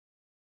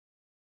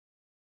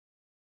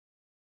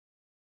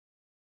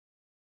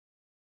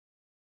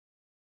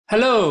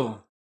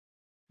Hello,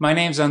 my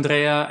name is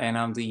Andrea and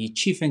I'm the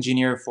Chief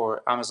Engineer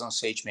for Amazon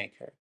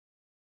SageMaker.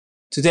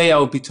 Today I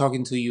will be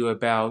talking to you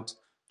about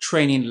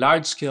training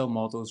large-scale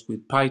models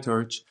with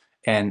pyTorch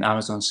and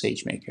Amazon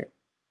SageMaker.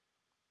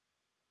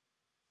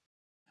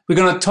 We're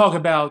going to talk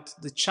about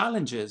the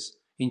challenges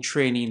in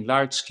training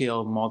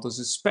large-scale models,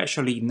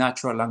 especially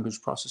natural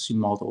language processing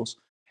models,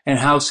 and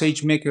how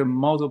SageMaker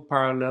Model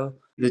Parallel,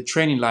 the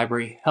training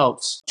library,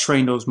 helps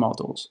train those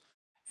models.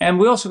 And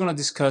we're also going to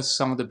discuss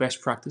some of the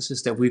best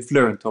practices that we've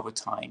learned over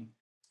time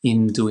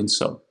in doing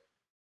so.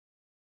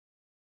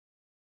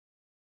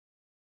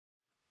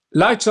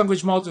 Large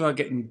language models are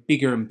getting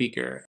bigger and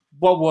bigger.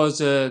 What was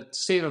a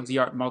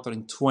state-of-the-art model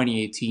in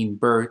 2018,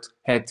 BERT,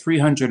 had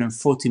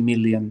 340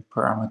 million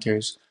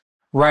parameters.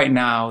 Right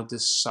now, the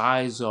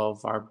size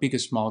of our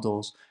biggest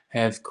models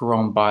have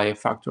grown by a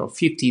factor of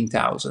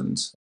 15,000.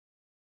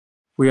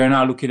 We are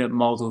now looking at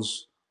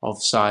models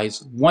of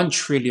size 1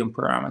 trillion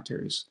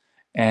parameters.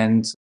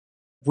 And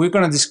we're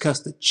going to discuss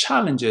the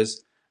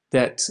challenges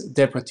that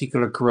that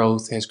particular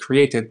growth has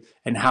created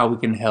and how we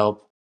can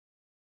help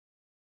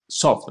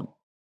solve them.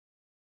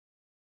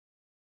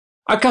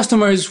 Our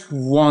customers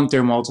want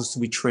their models to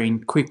be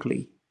trained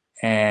quickly.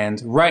 And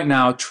right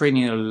now,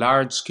 training a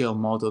large-scale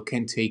model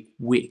can take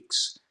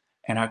weeks.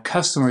 And our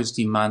customers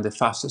demand a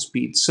faster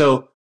speed.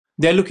 So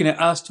they're looking at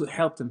us to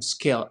help them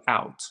scale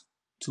out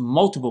to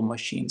multiple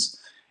machines.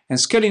 And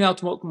scaling out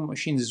to multiple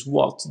machines is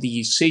what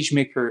the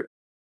SageMaker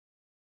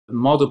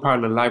Model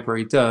Parallel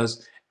library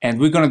does. And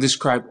we're going to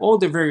describe all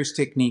the various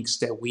techniques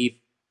that we've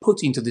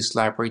put into this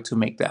library to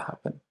make that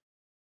happen.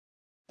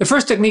 The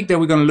first technique that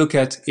we're going to look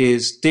at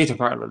is data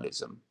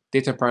parallelism.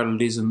 Data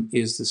parallelism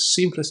is the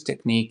simplest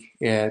technique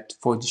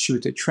for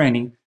distributed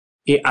training.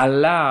 It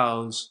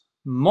allows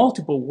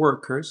multiple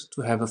workers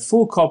to have a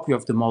full copy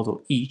of the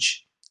model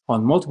each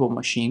on multiple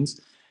machines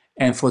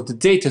and for the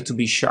data to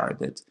be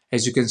sharded.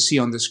 As you can see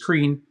on the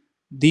screen,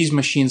 these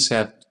machines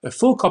have a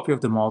full copy of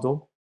the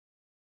model,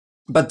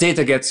 but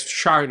data gets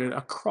sharded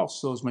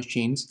across those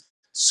machines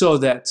so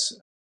that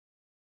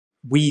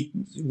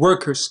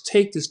workers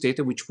take this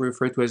data, which we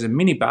refer to as a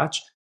mini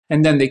batch,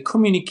 and then they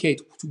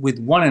communicate with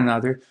one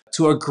another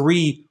to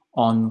agree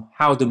on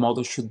how the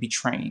model should be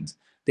trained.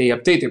 They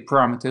update their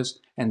parameters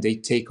and they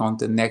take on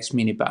the next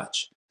mini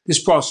batch.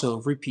 This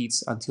process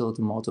repeats until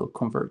the model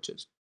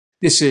converges.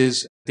 This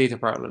is data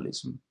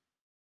parallelism.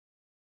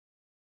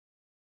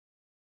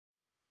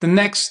 The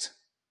next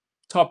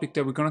topic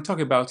that we're going to talk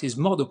about is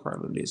model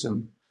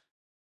parallelism,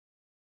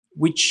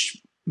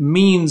 which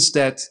means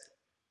that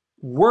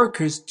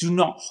workers do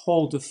not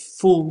hold a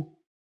full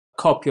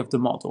copy of the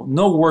model.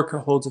 No worker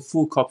holds a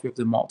full copy of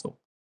the model.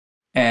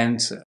 And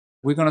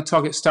we're going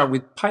to start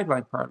with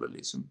pipeline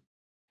parallelism.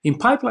 In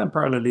pipeline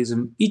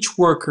parallelism, each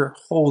worker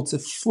holds a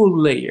full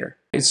layer.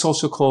 It's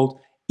also called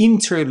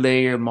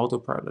interlayer model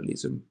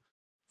parallelism.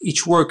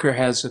 Each worker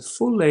has a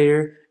full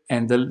layer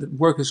and the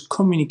workers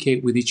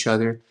communicate with each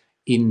other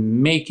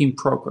in making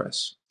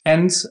progress.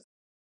 And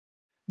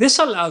this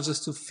allows us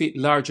to fit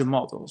larger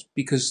models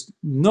because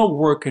no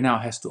worker now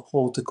has to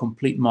hold the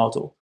complete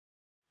model.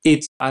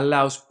 It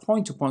allows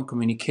point-to-point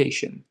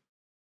communication.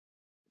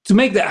 To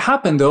make that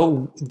happen,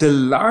 though, the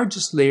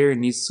largest layer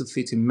needs to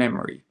fit in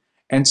memory.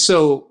 And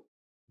so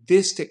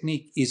this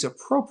technique is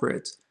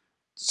appropriate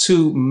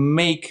to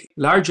make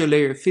larger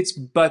layer fits,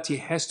 but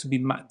it has to be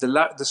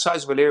the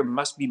size of a layer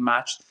must be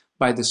matched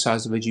by the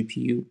size of a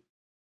GPU.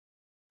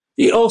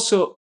 It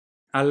also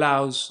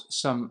allows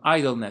some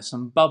idleness,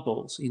 some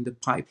bubbles in the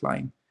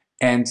pipeline.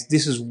 And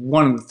this is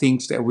one of the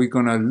things that we're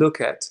going to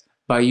look at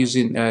by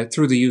using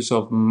through the use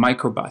of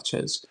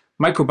microbatches.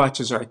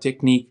 Microbatches are a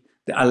technique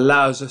that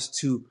allows us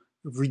to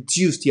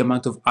reduce the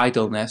amount of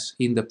idleness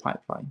in the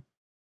pipeline.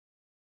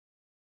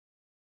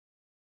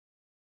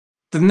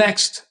 The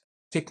next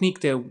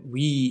technique that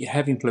we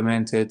have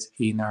implemented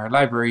in our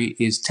library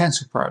is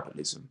tensor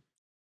parallelism.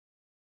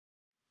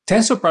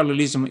 Tensor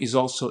parallelism is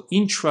also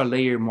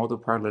intra-layer model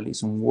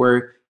parallelism,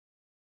 where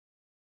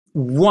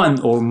one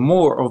or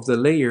more of the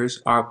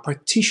layers are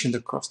partitioned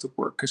across the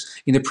workers.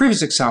 In the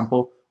previous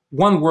example,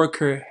 one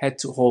worker had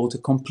to hold a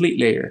complete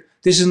layer.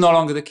 This is no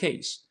longer the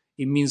case.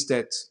 It means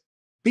that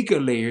bigger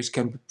layers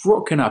can be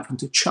broken up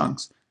into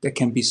chunks that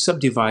can be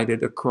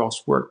subdivided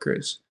across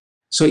workers.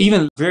 So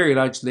even very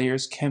large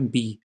layers can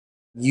be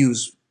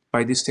used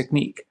by this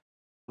technique.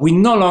 We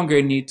no longer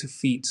need to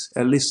feed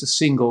at least a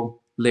single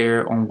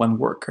layer on one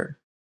worker.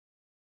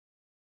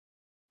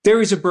 There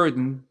is a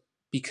burden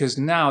because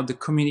now the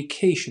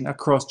communication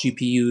across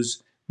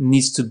GPUs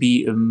needs to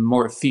be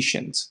more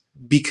efficient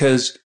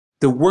because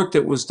the work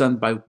that was done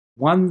by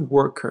one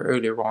worker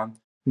earlier on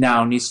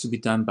now needs to be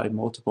done by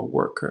multiple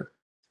workers.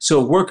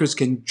 So workers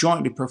can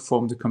jointly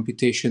perform the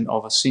computation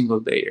of a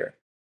single layer.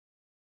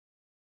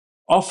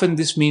 Often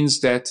this means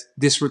that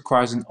this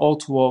requires an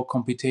all-to-all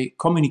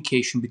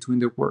communication between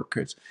the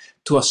workers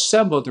to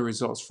assemble the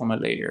results from a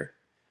layer.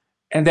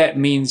 And that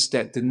means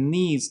that the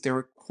needs, the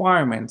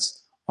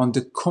requirements on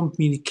the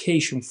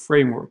communication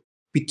framework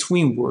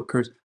between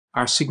workers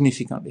are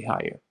significantly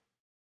higher.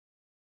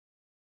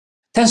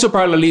 Tensor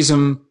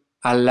parallelism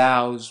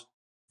allows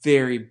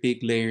very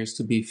big layers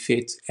to be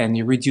fit, and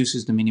it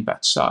reduces the mini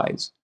batch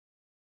size.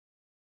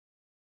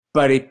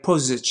 But it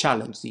poses a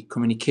challenge. The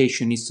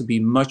communication needs to be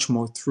much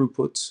more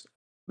throughput.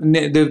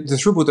 The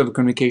throughput of the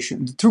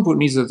communication, the throughput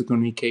needs of the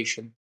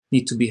communication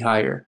need to be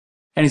higher.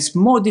 And it's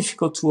more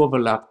difficult to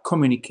overlap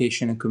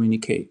communication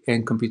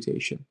and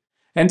computation.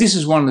 And this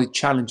is one of the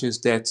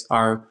challenges that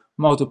our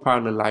model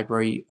parallel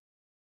library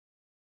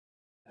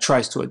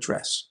tries to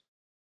address.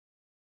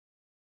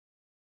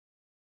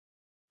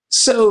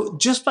 So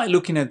just by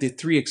looking at the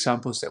three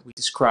examples that we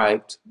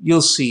described,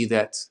 you'll see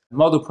that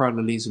model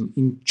parallelism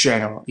in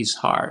general is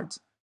hard.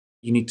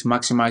 You need to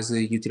maximize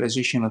the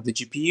utilization of the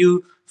GPU,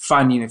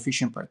 find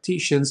inefficient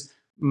partitions,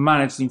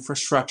 manage the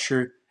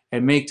infrastructure,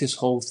 and make this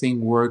whole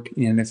thing work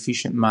in an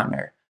efficient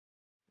manner.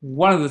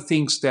 One of the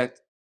things that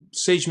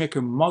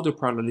SageMaker model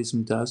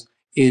parallelism does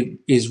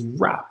is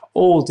wrap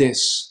all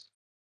this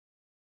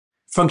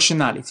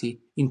functionality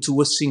into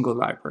a single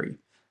library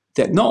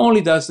that not only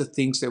does the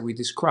things that we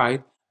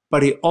described,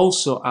 but it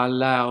also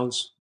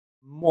allows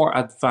more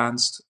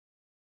advanced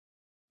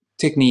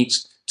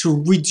techniques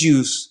to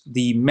reduce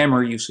the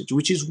memory usage,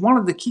 which is one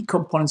of the key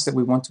components that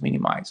we want to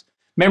minimize.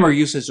 Memory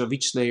usage of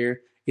each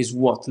layer is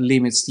what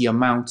limits the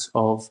amount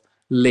of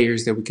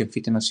layers that we can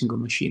fit in a single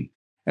machine.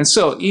 And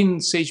so in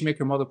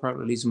SageMaker model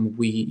parallelism,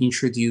 we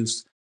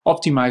introduced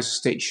optimized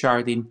state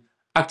sharding,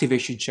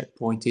 activation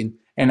checkpointing,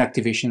 and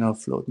activation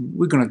offloading.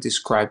 We're going to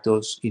describe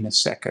those in a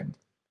second.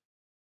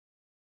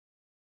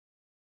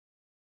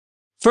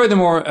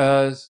 Furthermore,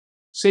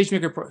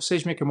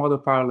 SageMaker model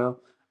parallel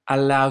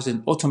allows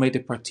an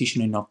automated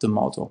partitioning of the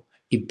model.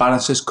 It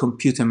balances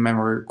compute and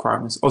memory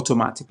requirements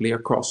automatically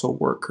across all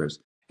workers,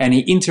 and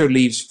it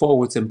interleaves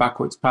forwards and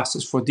backwards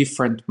passes for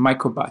different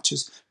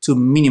microbatches to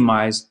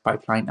minimize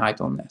pipeline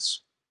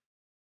idleness.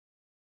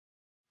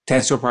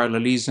 Tensor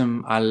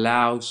parallelism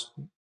allows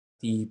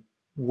the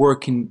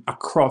working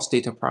across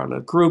data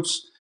parallel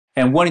groups,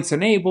 and when it's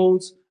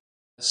enabled,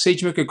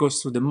 SageMaker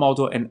goes through the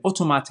model and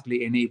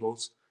automatically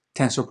enables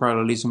tensor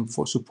parallelism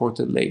for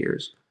supported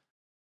layers.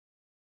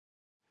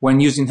 When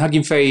using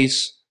Hugging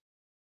Face,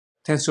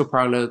 tensor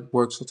parallel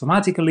works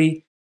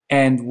automatically,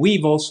 and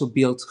we've also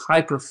built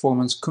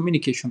high-performance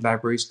communication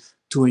libraries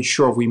to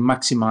ensure we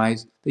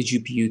maximize the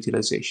GPU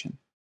utilization.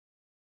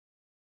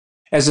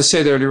 As I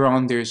said earlier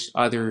on, there's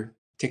other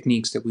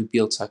techniques that we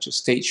built, such as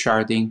state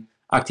sharding,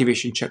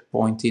 activation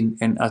checkpointing,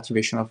 and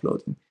activation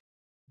offloading.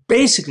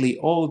 Basically,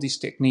 all these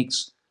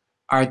techniques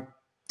are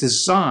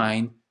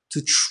designed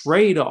to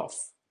trade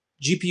off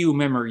GPU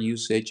memory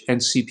usage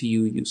and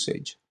CPU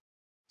usage,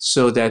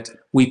 so that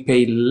we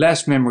pay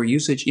less memory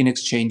usage in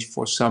exchange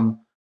for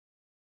some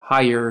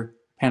higher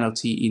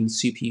penalty in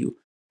CPU.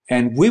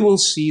 And we will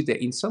see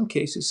that in some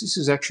cases, this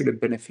is actually a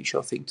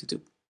beneficial thing to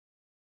do.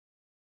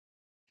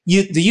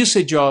 The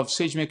usage of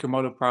SageMaker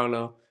model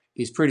parallel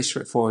is pretty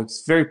straightforward.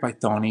 It's very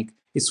Pythonic.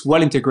 It's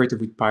well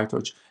integrated with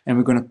pyTorch, and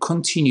we're going to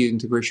continue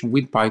integration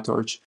with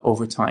pyTorch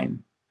over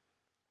time.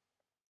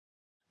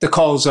 The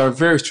calls are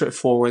very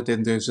straightforward,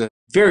 and there's a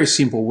very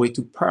simple way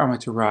to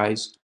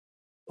parameterize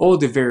all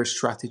the various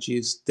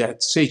strategies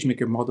that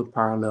SageMaker model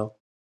parallel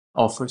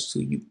offers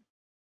to you.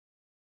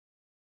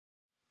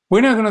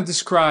 We're now going to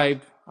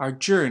describe our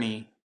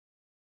journey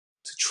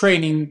to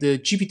training the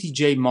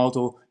GPT-J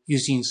model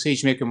using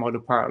SageMaker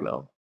model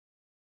parallel.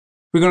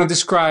 We're going to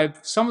describe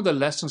some of the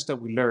lessons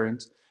that we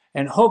learned,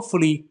 and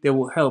hopefully they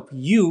will help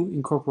you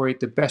incorporate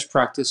the best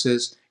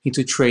practices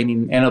into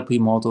training NLP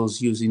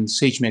models using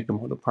SageMaker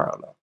model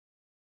parallel.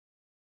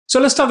 So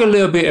let's talk a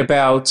little bit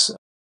about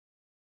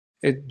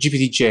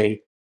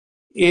GPT-J.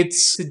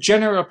 It's the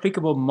general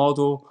applicable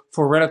model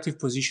for relative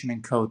position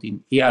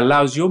encoding. It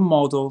allows your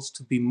models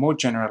to be more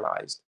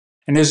generalized.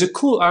 And there's a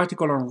cool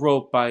article on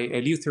Rope by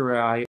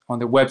Eleuthero on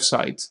the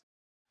website.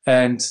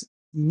 And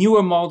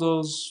newer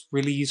models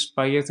released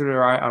by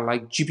Eleuthero are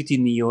like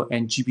GPT-Neo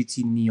and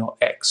GPT-Neo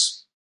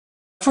X.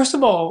 First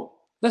of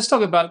all, let's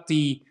talk about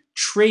the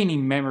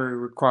training memory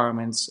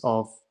requirements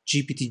of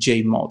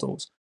GPT-J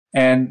models.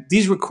 And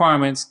these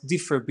requirements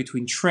differ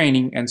between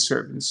training and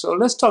serving. So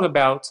let's talk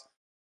about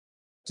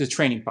the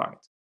training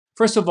part.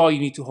 First of all, you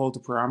need to hold the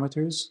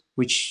parameters,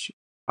 which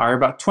are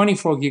about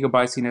 24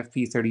 gigabytes in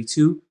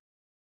FP32.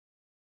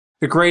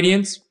 The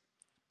gradients,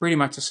 pretty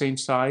much the same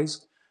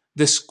size.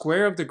 The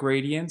square of the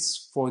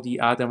gradients for the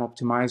Adam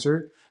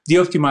optimizer, the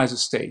optimizer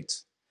state.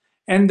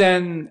 And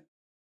then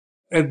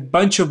a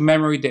bunch of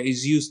memory that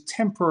is used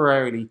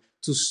temporarily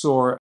to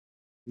store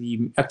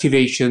the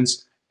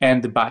activations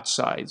and the batch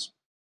size.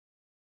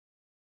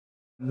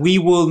 We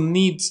will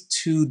need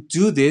to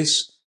do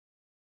this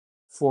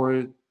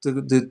for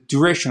the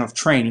duration of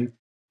training.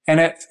 And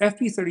at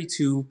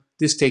FP32,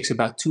 this takes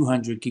about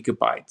 200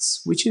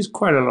 gigabytes, which is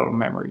quite a lot of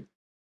memory.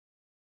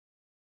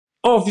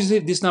 Obviously,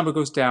 this number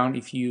goes down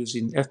if you use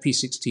in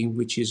FP16,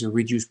 which is a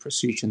reduced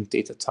precision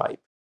data type.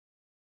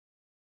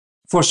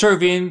 For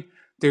serving,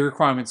 the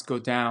requirements go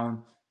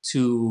down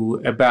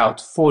to about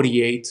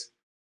 48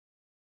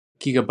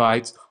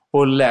 gigabytes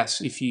or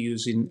less if you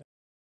use in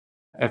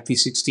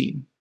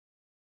FP16.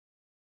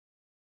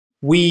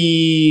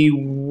 We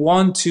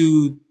want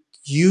to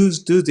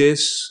do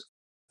this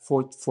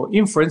for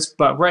inference,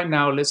 but right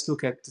now let's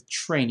look at the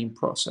training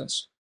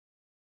process.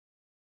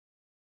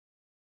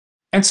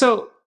 And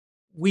so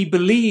we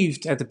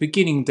believed at the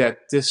beginning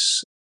that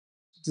this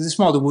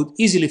model would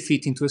easily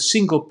fit into a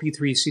single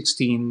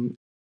P316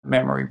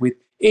 memory with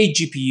 8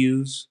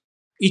 GPUs,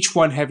 each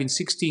one having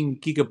 16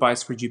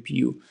 gigabytes per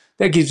GPU.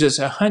 That gives us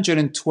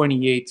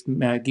 128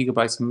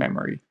 gigabytes of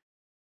memory.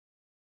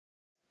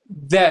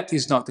 That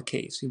is not the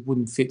case. It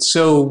wouldn't fit.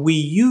 So we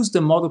used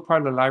the model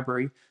parallel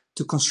library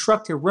to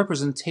construct a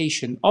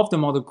representation of the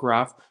model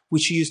graph,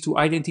 which we used to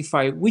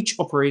identify which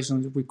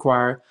operations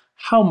require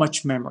how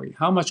much memory,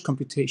 how much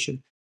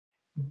computation.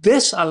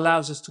 This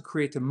allows us to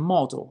create a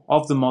model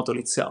of the model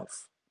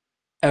itself,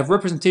 a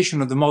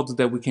representation of the model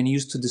that we can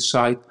use to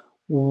decide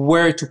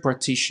where to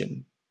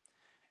partition.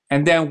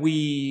 And then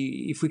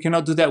if we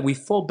cannot do that, we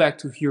fall back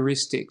to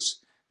heuristics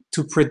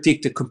to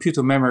predict the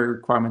computer memory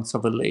requirements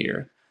of a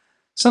layer.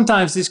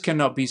 Sometimes this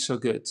cannot be so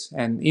good,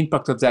 and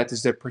impact of that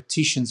is that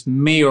partitions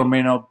may or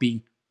may not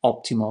be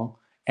optimal,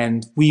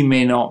 and we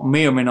may or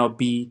may not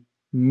be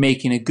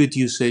making a good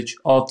usage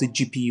of the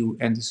GPU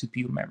and the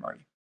CPU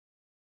memory.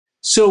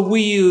 So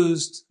we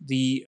used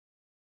the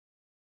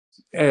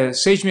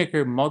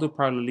SageMaker model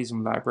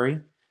parallelism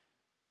library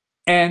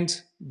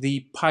and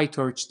the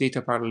pyTorch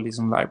data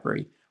parallelism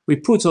library. We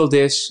put all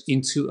this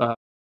into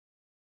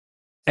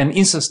an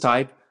instance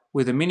type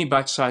with a mini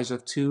batch size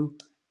of 2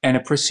 and a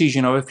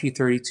precision of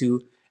FP32.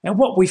 And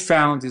what we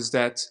found is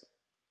that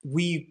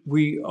we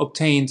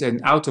obtained an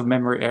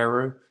out-of-memory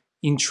error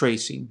in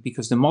tracing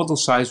because the model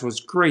size was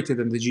greater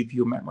than the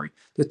GPU memory.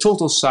 The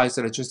total size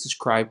that I just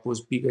described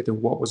was bigger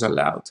than what was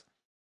allowed.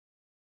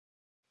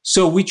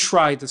 So we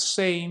tried the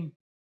same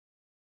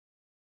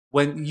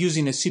when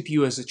using a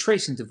CPU as a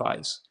tracing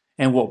device.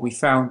 And what we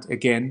found,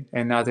 again,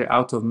 another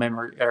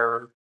out-of-memory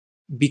error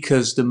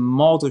because the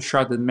model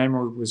sharded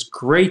memory was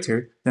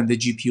greater than the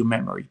GPU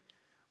memory.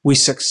 We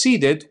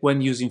succeeded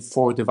when using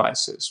 4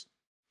 devices.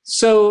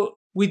 So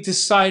we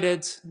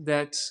decided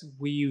that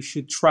we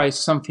should try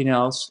something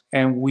else,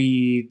 and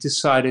we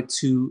decided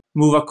to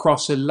move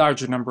across a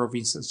larger number of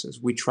instances.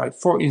 We tried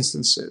 4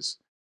 instances,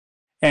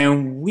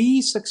 and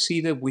we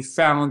succeeded. We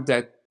found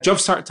that job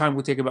start time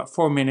would take about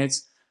 4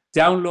 minutes.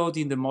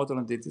 Downloading the model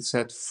and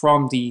dataset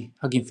from the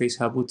Hugging Face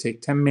Hub would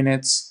take 10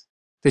 minutes.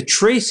 The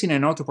tracing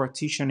and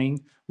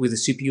auto-partitioning with the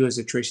CPU as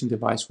a tracing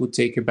device would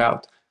take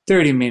about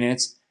 30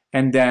 minutes.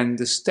 And then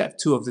the step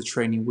 2 of the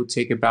training would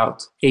take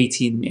about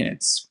 18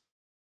 minutes.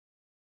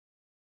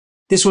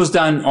 This was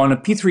done on a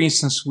P3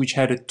 instance which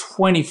had a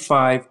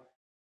 25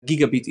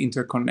 gigabit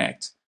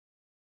interconnect.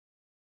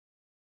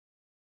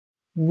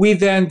 We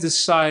then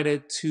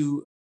decided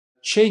to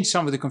change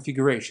some of the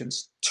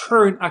configurations,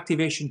 turn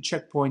activation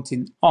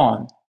checkpointing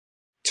on,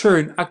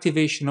 turn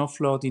activation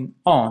offloading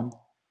on,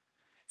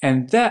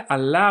 and that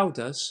allowed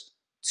us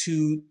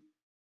to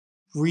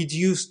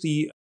reduce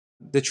the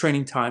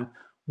training time.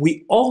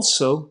 We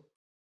also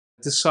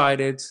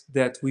decided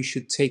that we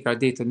should take our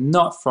data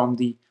not from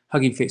the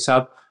Hugging Face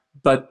Hub,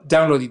 but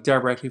download it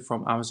directly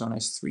from Amazon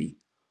S3.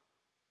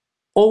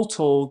 All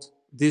told,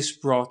 this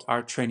brought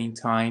our training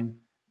time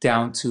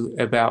down to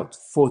about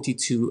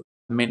 42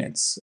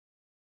 minutes.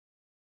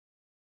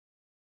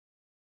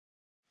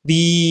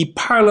 The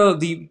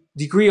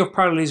degree of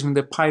parallelism in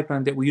the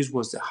pipeline that we used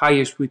was the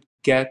highest we could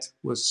get,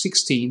 was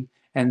 16,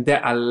 and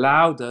that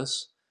allowed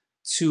us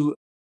to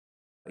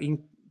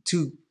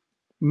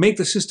make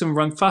the system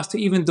run faster,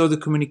 even though the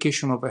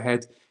communication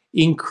overhead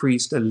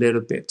increased a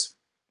little bit.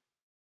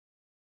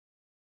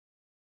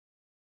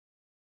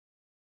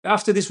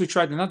 After this, we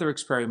tried another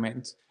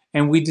experiment,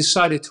 and we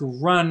decided to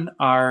run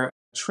our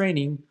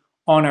training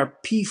on our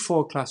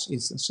P4 class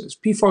instances.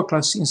 P4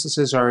 class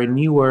instances are a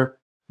newer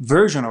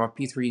version of our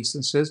P3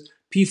 instances.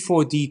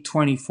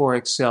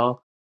 P4D24XL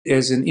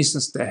is an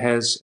instance that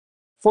has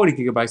 40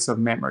 gigabytes of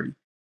memory.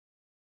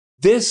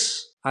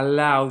 This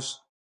allows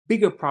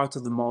bigger parts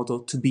of the model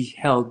to be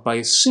held by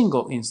a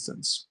single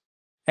instance.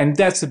 And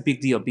that's a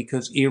big deal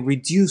because it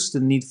reduced the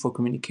need for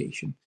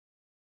communication.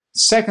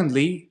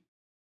 Secondly,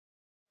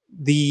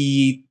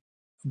 we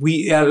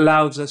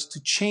allows us to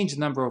change the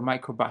number of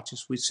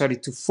microbatches. We set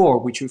it to 4,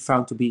 which we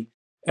found to be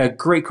a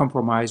great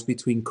compromise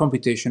between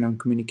computation and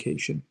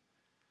communication.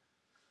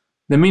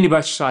 The mini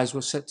batch size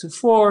was set to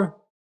 4,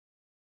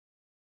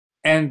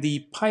 and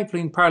the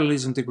pipeline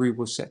parallelism degree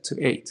was set to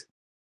 8.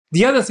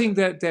 The other thing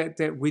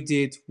that we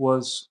did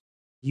was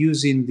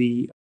using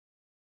the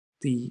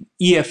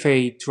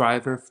EFA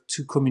driver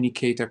to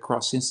communicate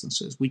across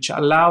instances, which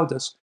allowed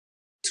us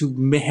to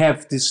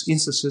have these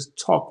instances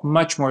talk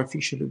much more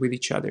efficiently with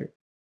each other.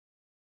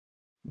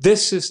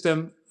 This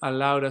system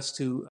allowed us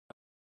to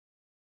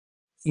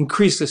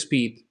increase the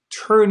speed.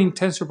 Turning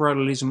tensor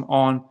parallelism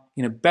on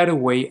in a better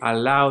way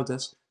allowed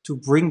us to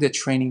bring the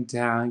training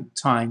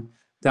time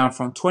down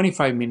from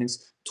 25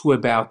 minutes to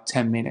about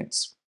 10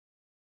 minutes.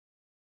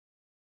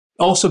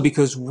 Also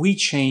because we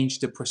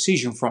changed the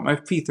precision from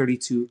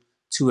FP32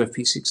 to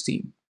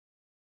FP16.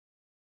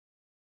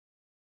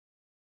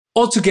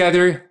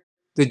 Altogether,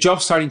 The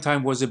job starting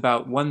time was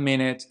about 1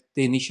 minute.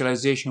 The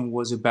initialization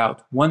was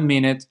about 1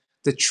 minute.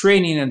 The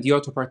training and the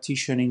auto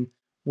partitioning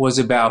was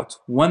about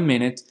 1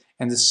 minute.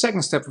 And the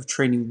second step of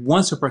training,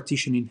 once the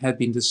partitioning had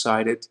been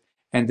decided,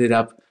 ended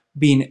up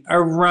being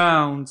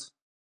around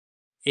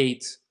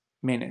 8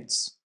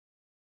 minutes.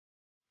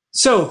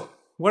 So,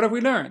 what have we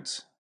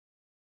learned?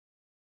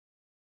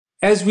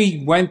 As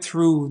we went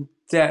through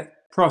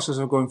that process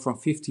of going from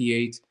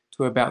 58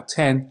 to about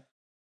 10,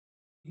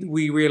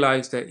 we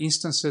realized that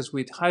instances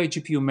with high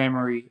GPU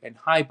memory and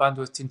high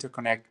bandwidth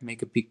interconnect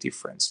make a big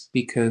difference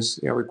because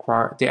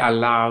they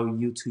allow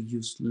you to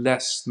use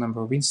less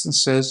number of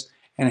instances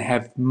and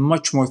have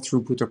much more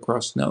throughput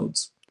across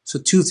nodes. So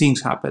two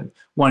things happen.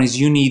 One is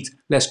you need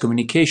less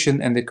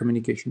communication and the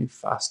communication is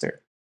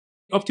faster.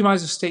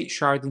 Optimizer state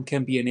sharding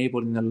can be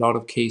enabled in a lot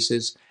of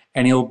cases,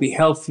 and it will be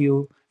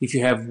helpful if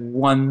you have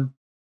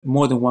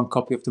more than one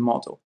copy of the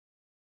model.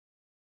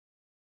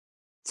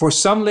 For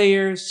some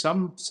layers,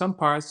 some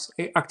parts,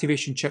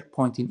 activation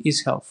checkpointing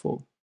is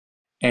helpful,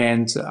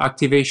 and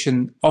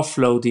activation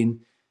offloading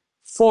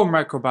for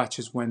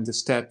microbatches when the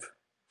step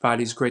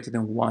value is greater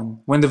than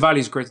 1. When the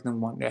value is greater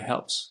than 1, that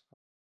helps.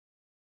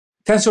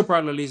 Tensor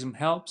parallelism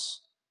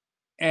helps,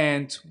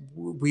 and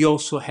we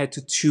also had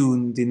to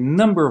tune the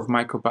number of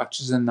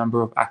microbatches and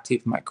number of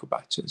active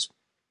microbatches.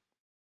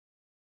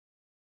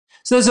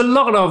 So there's a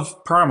lot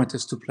of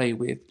parameters to play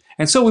with.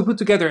 And so we put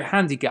together a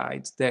handy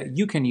guide that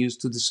you can use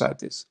to decide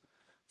this.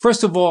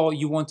 First of all,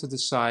 we want to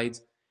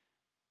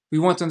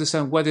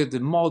understand whether the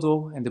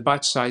model and the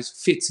batch size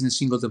fits in a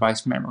single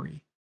device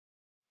memory.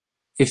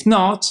 If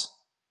not,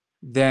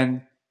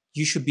 then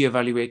you should be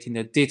evaluating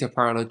a data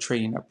parallel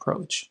training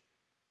approach.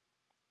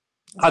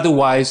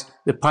 Otherwise,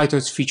 the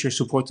PyTorch feature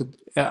supported.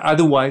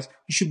 Otherwise,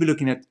 you should be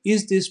looking at,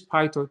 is this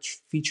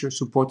PyTorch feature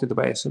supported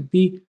by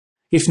SMP?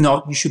 If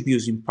not, you should be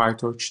using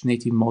PyTorch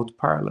native mode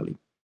parallelly.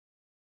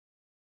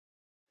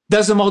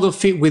 Does the model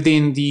fit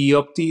within the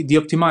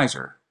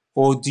optimizer,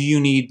 or do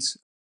you need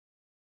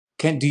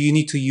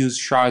to use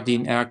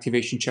sharding and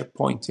activation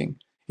checkpointing?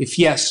 If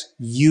yes,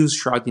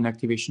 use sharding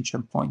activation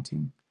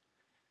checkpointing.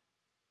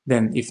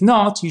 Then, if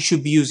not, you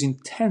should be using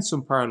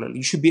tensor parallel.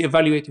 You should be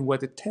evaluating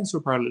whether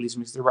tensor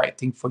parallelism is the right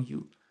thing for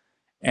you.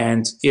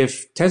 And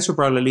if tensor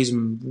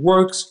parallelism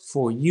works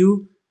for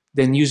you,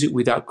 then use it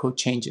without code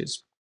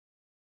changes.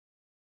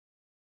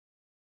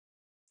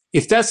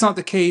 If that's not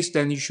the case,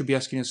 then you should be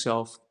asking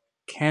yourself,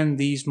 can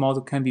these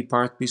models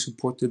be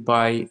supported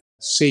by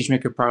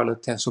SageMaker parallel,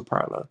 tensor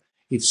parallel?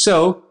 If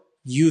so,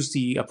 use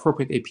the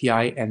appropriate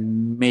API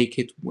and make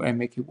it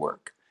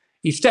work.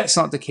 If that's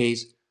not the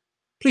case,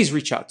 please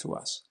reach out to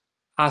us.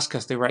 Ask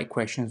us the right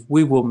questions.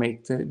 We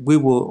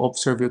will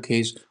observe your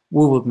case.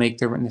 We will make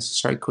the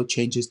necessary code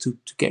changes to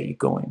get you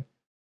going.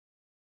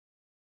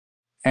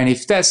 And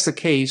if that's the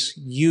case,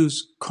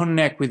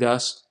 connect with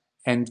us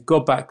and go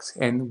back,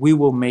 and we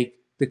will make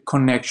the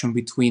connection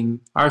between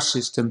our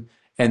system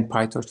and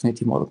PyTorch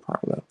native model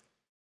parallel.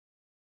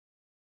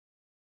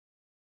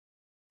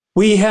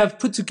 We have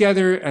put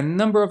together a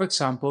number of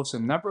examples, a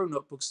number of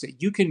notebooks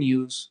that you can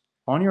use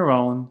on your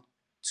own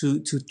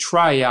to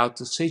try out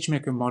the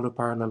SageMaker model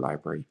parallel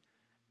library.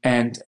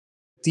 And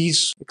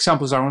these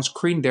examples are on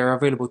screen. They're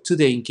available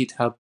today in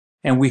GitHub,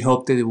 and we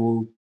hope that it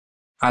will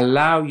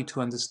allow you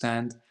to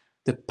understand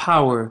the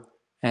power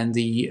and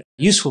the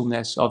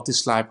usefulness of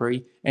this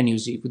library and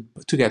use it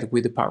together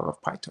with the power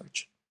of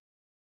PyTorch.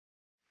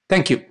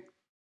 Thank you.